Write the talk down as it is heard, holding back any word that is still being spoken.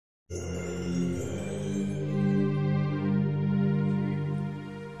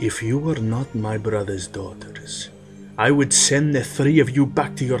If you were not my brother's daughters, I would send the three of you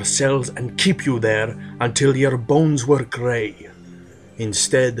back to your cells and keep you there until your bones were gray.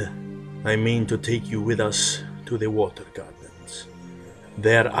 Instead, I mean to take you with us to the water gardens.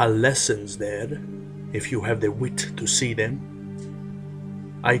 There are lessons there, if you have the wit to see them.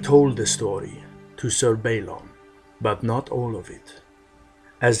 I told the story to Sir Balon, but not all of it.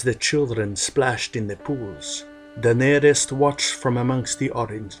 As the children splashed in the pools, Daenerys watched from amongst the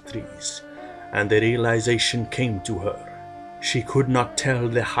orange trees, and the realization came to her. She could not tell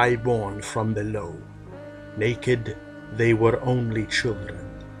the highborn from the low. Naked, they were only children,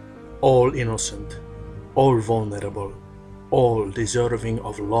 all innocent, all vulnerable, all deserving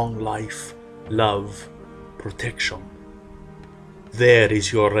of long life, love, protection. There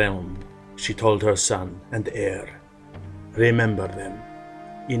is your realm, she told her son and heir. Remember them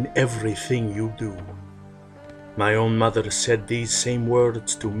in everything you do. My own mother said these same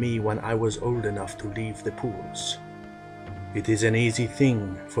words to me when I was old enough to leave the pools. It is an easy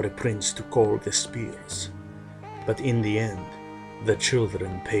thing for a prince to call the spears, but in the end, the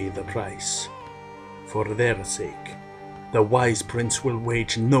children pay the price. For their sake, the wise prince will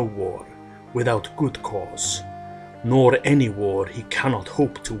wage no war without good cause, nor any war he cannot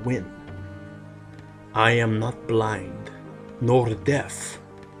hope to win. I am not blind, nor deaf.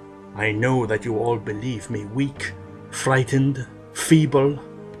 I know that you all believe me weak, frightened, feeble.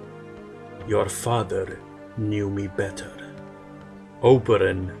 Your father knew me better.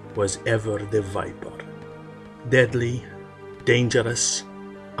 Oberyn was ever the viper, deadly, dangerous,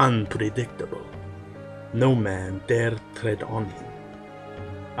 unpredictable. No man dared tread on him.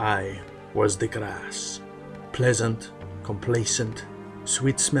 I was the grass, pleasant, complacent,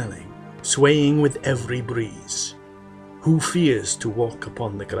 sweet-smelling, swaying with every breeze. Who fears to walk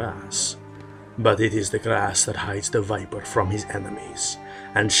upon the grass? But it is the grass that hides the viper from his enemies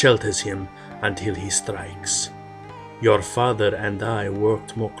and shelters him until he strikes. Your father and I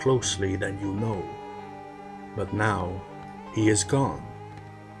worked more closely than you know, but now he is gone.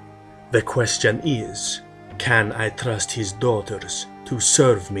 The question is, can I trust his daughters to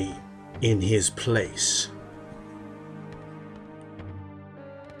serve me in his place?